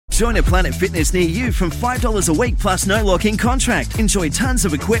Join a Planet Fitness near you from $5 a week plus no lock-in contract. Enjoy tons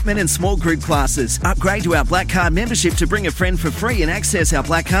of equipment and small group classes. Upgrade to our Black Card membership to bring a friend for free and access our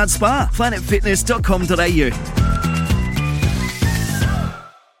Black Card spa. planetfitness.com.au.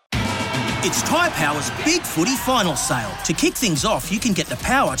 It's Tyre Power's Big Footy Final Sale. To kick things off, you can get the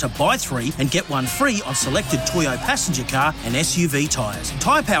power to buy 3 and get 1 free on selected Toyo passenger car and SUV tyres.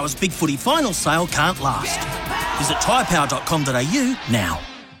 Tyre Power's Big Footy Final Sale can't last. Visit tyrepower.com.au now.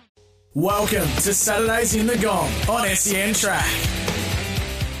 Welcome to Saturdays in the Gong on SEN Track.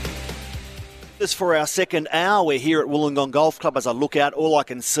 This for our second hour. We're here at Wollongong Golf Club. As I look out, all I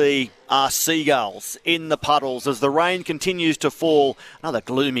can see are seagulls in the puddles as the rain continues to fall. Another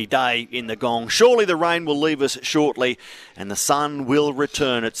gloomy day in the Gong. Surely the rain will leave us shortly and the sun will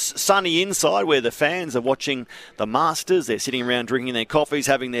return. It's sunny inside where the fans are watching the Masters. They're sitting around drinking their coffees,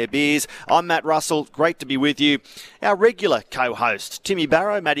 having their beers. I'm Matt Russell. Great to be with you. Our regular co-host, Timmy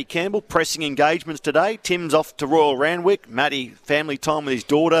Barrow, Matty Campbell, pressing engagements today. Tim's off to Royal Randwick. Matty, family time with his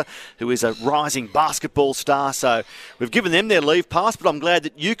daughter, who is a rising basketball star. So we've given them their leave pass, but I'm glad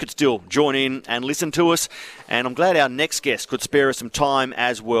that you could still join in and listen to us. And I'm glad our next guest could spare us some time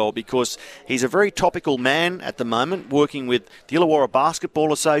as well, because he's a very topical man at the moment, working with the Illawarra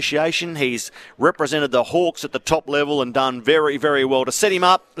Basketball Association. He's represented the Hawks at the top level and done very, very well. To set him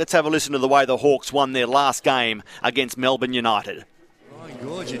up, let's have a listen to the way the Hawks won their last game against Melbourne United. Ryan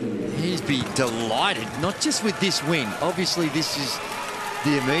Gorge, he's be delighted, not just with this win. Obviously, this is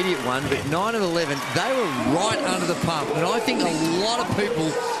the immediate one, but 9 of 11, they were right under the pump. And I think a lot of people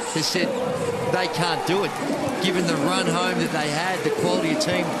have said they can't do it, given the run home that they had, the quality of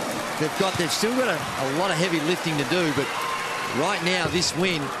team they've got. They've still got a lot of heavy lifting to do, but right now, this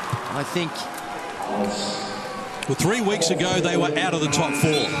win, I think... Well, 3 weeks ago, they were out of the top 4.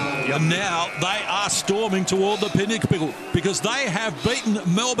 And now they are storming toward the pinnacle because they have beaten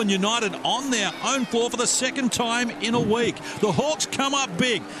Melbourne United on their own floor for the second time in a week. The Hawks come up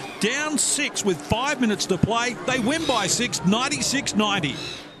big, down 6 with 5 minutes to play. They win by 6, 96-90.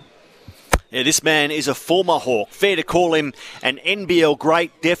 Yeah, this man is a former Hawk. Fair to call him an NBL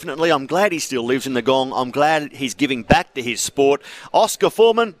great, definitely. I'm glad he still lives in the Gong. I'm glad he's giving back to his sport. Oscar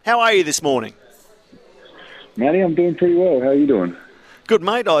Foreman, how are you this morning? Matty, I'm doing pretty well. How are you doing? Good,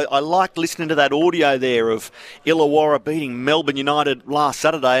 mate. I liked listening to that audio there of Illawarra beating Melbourne United last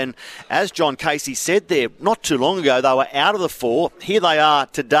Saturday. And as John Casey said there, not too long ago, they were out of the 4. Here they are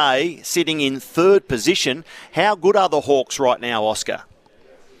today, sitting in 3rd position. How good are the Hawks right now, Oscar?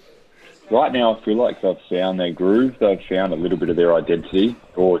 Right now, I feel like they've found their groove. They've found a little bit of their identity,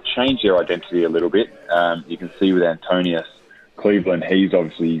 or changed their identity a little bit. You can see with Antonius Cleveland, he's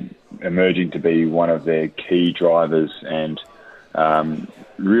obviously emerging to be one of their key drivers and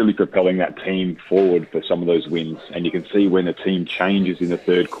really propelling that team forward for some of those wins. And you can see when the team changes in the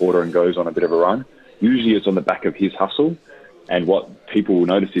 3rd quarter and goes on a bit of a run, usually it's on the back of his hustle. And what people will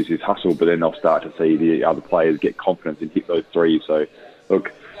notice is his hustle, but then they'll start to see the other players get confidence and hit those threes. So,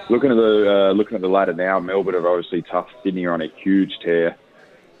 look, looking at the ladder now, Melbourne are obviously tough. Sydney are on a huge tear.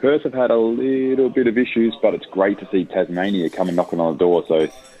 Perth have had a little bit of issues, but it's great to see Tasmania coming knocking on the door. So,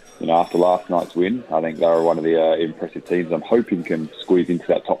 after last night's win, I think they were one of the impressive teams I'm hoping can squeeze into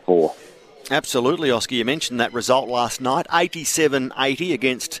that top 4. Absolutely, Oscar. You mentioned that result last night, 87-80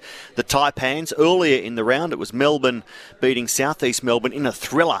 against the Taipans. Earlier in the round, it was Melbourne beating South East Melbourne in a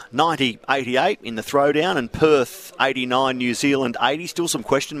thriller, 90-88 in the throwdown, and Perth 89, New Zealand 80. Still some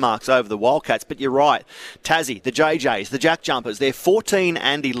question marks over the Wildcats, but you're right. Tassie, the JJs, the Jack Jumpers, they're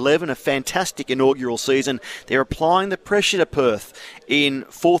 14-11, a fantastic inaugural season. They're applying the pressure to Perth in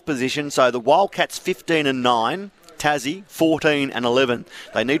 4th position, so the Wildcats 15-9. Tassie, 14-11.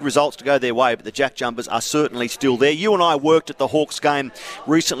 They need results to go their way, but the Jack Jumpers are certainly still there. You and I worked at the Hawks game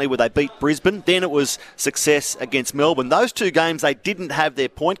recently where they beat Brisbane. Then it was success against Melbourne. Those 2 games, they didn't have their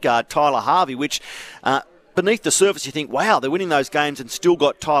point guard, Tyler Harvey, which beneath the surface you think, wow, they're winning those games and still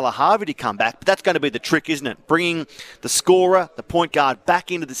got Tyler Harvey to come back. But that's going to be the trick, isn't it? Bringing the scorer, the point guard,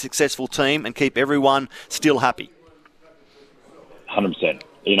 back into the successful team and keep everyone still happy. 100%.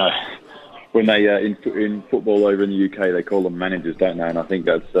 When they in football over in the UK, they call them managers, don't they? And I think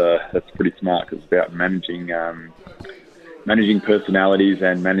that's pretty smart because it's about managing personalities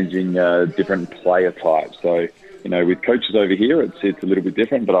and managing different player types. So, with coaches over here, it's a little bit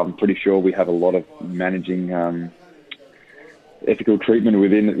different, but I'm pretty sure we have a lot of managing ethical treatment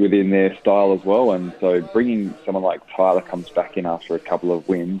within their style as well. And so bringing someone like Tyler comes back in after a couple of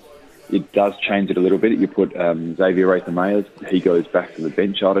wins, it does change it a little bit. You put Xavier Wraither-Mayers, he goes back to the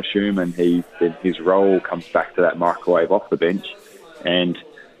bench, I'd assume, and his role comes back to that microwave off the bench. And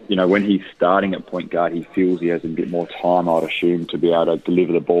when he's starting at point guard, he feels he has a bit more time, I'd assume, to be able to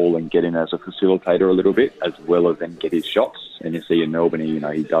deliver the ball and get in as a facilitator a little bit, as well as then get his shots. And you see in Melbourne,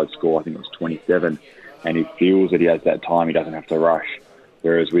 he does score, I think it was 27, and he feels that he has that time, he doesn't have to rush.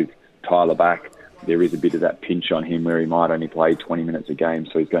 Whereas with Tyler Back, there is a bit of that pinch on him where he might only play 20 minutes a game,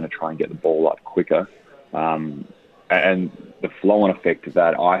 so he's going to try and get the ball up quicker. And the flow-on effect of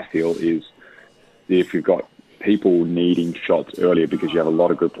that, I feel, is if you've got people needing shots earlier because you have a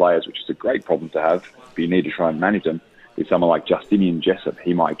lot of good players, which is a great problem to have, but you need to try and manage them. With someone like Justinian Jessup,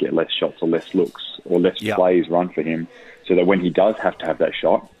 he might get less shots or less looks or less plays run for him, so that when he does have to have that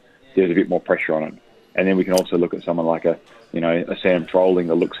shot, there's a bit more pressure on it. And then we can also look at someone like a Sam Trolling,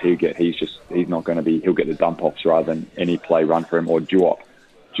 the looks he'll get, he'll get the dump offs rather than any play run for him, or Duop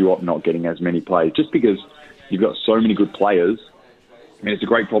not getting as many plays, just because you've got so many good players. I mean, it's a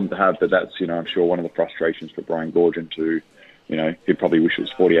great problem to have, but that's, I'm sure one of the frustrations for Brian Goorjian too. He'd probably wish it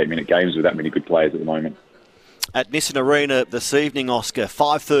was 48-minute games with that many good players at the moment. At Nissan Arena this evening, Oscar,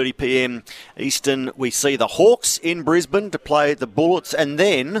 5:30 p.m. Eastern, we see the Hawks in Brisbane to play the Bullets, and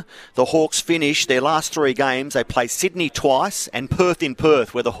then the Hawks finish their last 3 games. They play Sydney twice and Perth in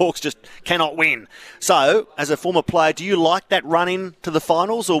Perth, where the Hawks just cannot win. So, as a former player, do you like that run-in to the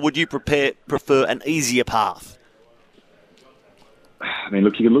finals, or would you prefer an easier path? I mean,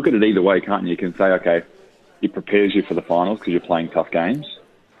 look, you can look at it either way, can't you? You can say, okay, it prepares you for the finals because you're playing tough games,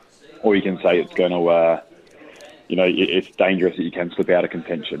 or you can say it's going to, it's dangerous that you can slip out of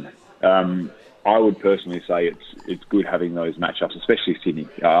contention. I would personally say it's good having those matchups, especially Sydney.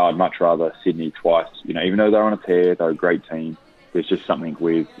 I'd much rather Sydney twice. Even though they're on a tear, they're a great team. There's just something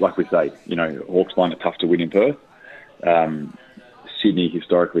with, like we say, Hawks find it tough to win in Perth. Sydney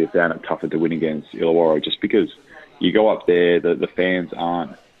historically have found it tougher to win against Illawarra, just because you go up there, the fans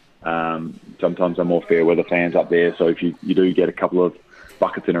aren't. Sometimes they're more fair weather fans up there. So if you do get a couple of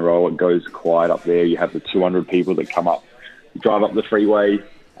buckets in a row, it goes quiet up there. You have the 200 people that come up, drive up the freeway,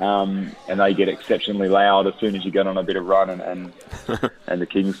 and they get exceptionally loud as soon as you get on a bit of run, and the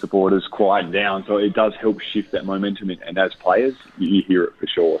Kings supporters quiet down. So it does help shift that momentum, and as players, you hear it for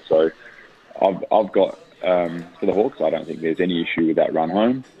sure. So I've got, for the Hawks, I don't think there's any issue with that run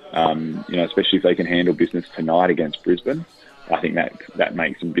home. Especially if they can handle business tonight against Brisbane. I think that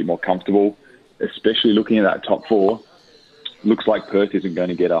makes them a bit more comfortable, especially looking at that top 4. Looks like Perth isn't going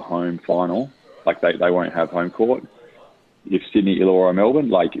to get a home final. Like they won't have home court. If Sydney, Illawarra, Melbourne,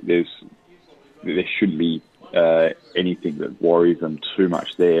 there shouldn't be anything that worries them too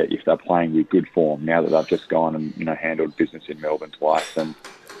much there if they're playing with good form. Now that they've just gone and handled business in Melbourne twice, and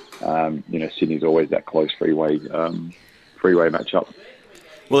Sydney's always that close freeway matchup.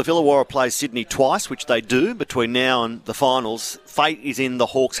 Well, if Illawarra plays Sydney twice, which they do between now and the finals, fate is in the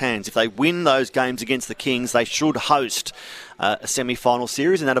Hawks' hands. If they win those games against the Kings, they should host a semi-final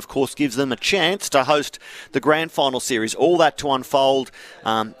series, and that, of course, gives them a chance to host the grand final series. All that to unfold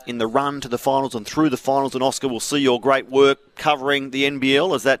in the run to the finals and through the finals, and Oscar, will see your great work covering the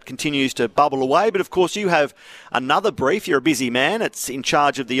NBL as that continues to bubble away. But, of course, you have another brief. You're a busy man. It's in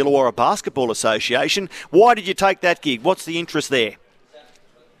charge of the Illawarra Basketball Association. Why did you take that gig? What's the interest there?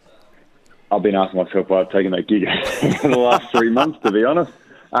 I've been asking myself why I've taken that gig for the last 3 months, to be honest.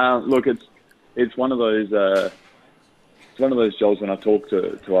 Look, it's one of those jobs when I talk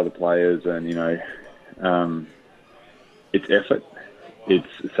to other players, and it's effort. It's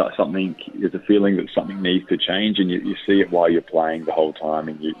something. It's a feeling that something needs to change, and you see it while you're playing the whole time,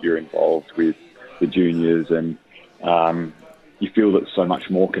 and you're involved with the juniors, and you feel that so much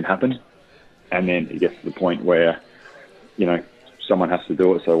more can happen, and then it gets to the point where someone has to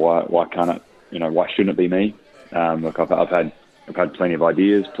do it, so why can't it? Why shouldn't it be me? Look, I've had plenty of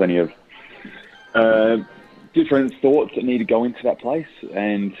ideas, plenty of different thoughts that need to go into that place,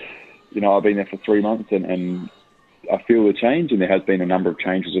 and I've been there for 3 months, and I feel the change, and there has been a number of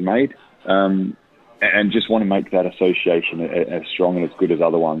changes I've made, and just want to make that association as strong and as good as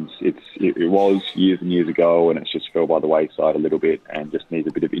other ones. It was years and years ago, and it's just fell by the wayside a little bit, and just needs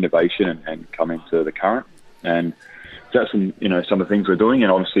a bit of innovation and come into the current. And that's some of the things we're doing,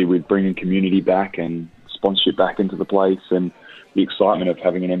 and obviously with bringing community back and sponsorship back into the place, and the excitement of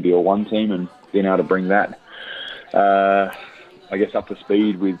having an NBL 1 team and being able to bring that, up to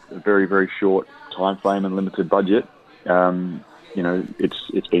speed with a very, very short time frame and limited budget.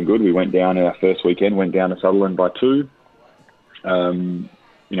 It's been good. We went down our first weekend, went down to Sutherland by 2.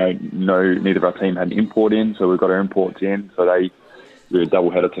 Neither of our team had an import in, so we've got our imports in. So we're a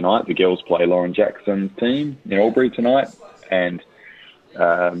doubleheader tonight. The girls play Lauren Jackson's team in Albury tonight, and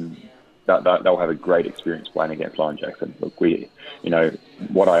they'll have a great experience playing against Lauren Jackson. Look,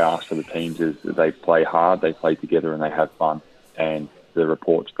 what I ask for the teams is that they play hard, they play together, and they have fun. And the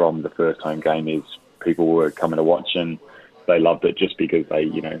reports from the first home game is people were coming to watch and they loved it just because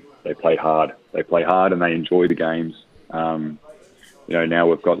they play hard. They play hard and they enjoy the games. Now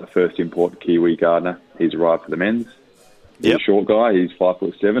we've got the first import Kiwi Gardner. He's arrived for the men's. He's a short guy. He's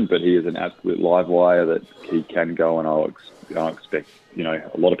 5'7", but he is an absolute live wire that he can go, and I expect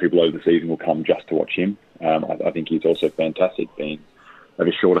a lot of people over the season will come just to watch him. I think he's also fantastic, being of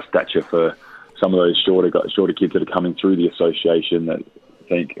a shorter stature for some of those shorter kids that are coming through the association that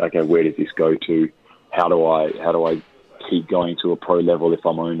think, okay, where does this go to? How do I keep going to a pro level if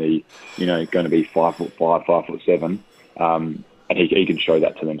I'm only going to be 5'5", 5'7"? And he can show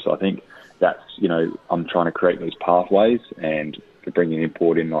that to them. So I think that's, I'm trying to create those pathways, and to bring an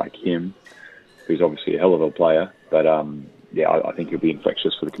import in like him, who's obviously a hell of a player. But, I think he'll be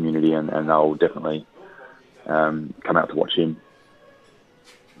infectious for the community, and they'll definitely come out to watch him.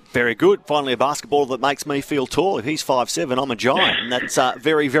 Very good. Finally, a basketball that makes me feel tall. If he's 5'7", I'm a giant, and that's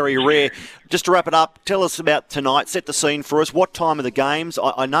very, very rare. Just to wrap it up, tell us about tonight. Set the scene for us. What time are the games?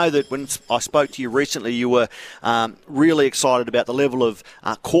 I know that when I spoke to you recently, you were really excited about the level of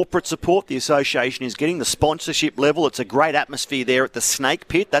corporate support the association is getting, the sponsorship level. It's a great atmosphere there at the Snake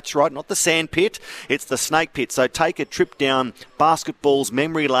Pit. That's right, not the Sand Pit. It's the Snake Pit. So take a trip down basketball's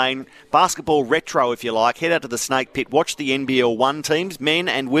memory lane, basketball retro, if you like. Head out to the Snake Pit. Watch the NBL 1 teams, men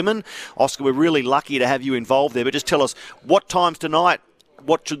and women. Oscar, we're really lucky to have you involved there. But just tell us, what times tonight?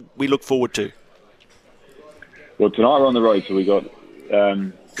 What should we look forward to? Well, tonight we're on the road, so we got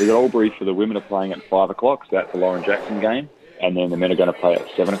Albury for the women are playing at 5 o'clock. So that's the Lauren Jackson game, and then the men are going to play at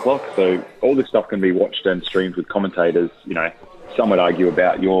 7 o'clock. So all this stuff can be watched and streamed with commentators. Some would argue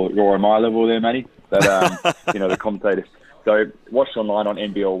about your and my level there, Matty, but the commentators. So watch online on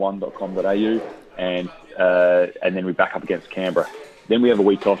nbl1.com.au, and then we back up against Canberra. Then we have a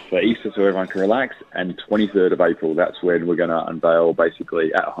week off for Easter so everyone can relax, and 23rd of April, that's when we're going to unveil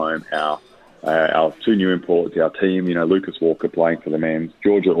basically at home our two new imports, our team, Lucas Walker playing for the men's,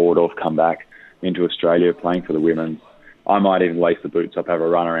 Georgia Ordorf come back into Australia playing for the women's. I might even lace the boots up, have a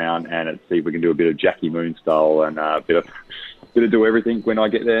run around, and see if we can do a bit of Jackie Moon style and a bit of do everything when I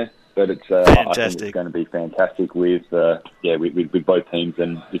get there. But it's I think it's going to be fantastic with both teams,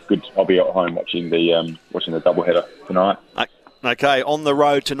 and it's good. I'll be at home watching the doubleheader tonight. Okay, on the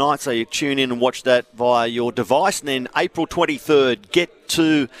road tonight, so you tune in and watch that via your device. And then April 23rd, get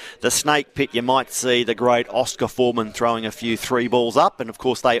to the Snake Pit. You might see the great Oscar Foreman throwing a few 3 balls up. And, of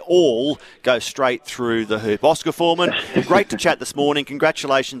course, they all go straight through the hoop. Oscar Foreman, great to chat this morning.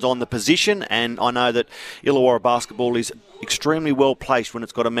 Congratulations on the position. And I know that Illawarra basketball is extremely well placed when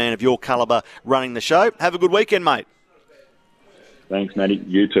it's got a man of your calibre running the show. Have a good weekend, mate. Thanks, Matty.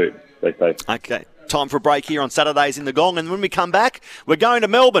 You too. Stay safe. Okay. Time for a break here on Saturdays in the Gong, and when we come back, we're going to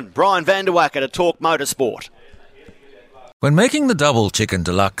Melbourne. Brian van der Wacker to talk motorsport. When making the double chicken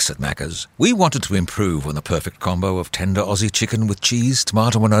deluxe at Macca's, we wanted to improve on the perfect combo of tender Aussie chicken with cheese,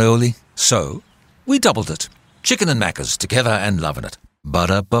 tomato and aioli. So, we doubled it. Chicken and Macca's, together and loving it.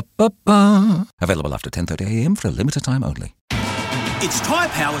 Ba-da-ba-ba-ba. Available after 10:30am for a limited time only. It's Tyre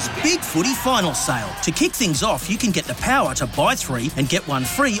Power's Big Footy Final Sale. To kick things off, you can get the power to buy 3 and get 1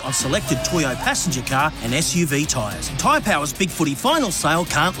 free on selected Toyo passenger car and SUV tyres. Tyre Power's Big Footy Final Sale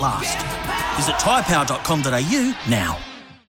can't last. Visit tyrepower.com.au now.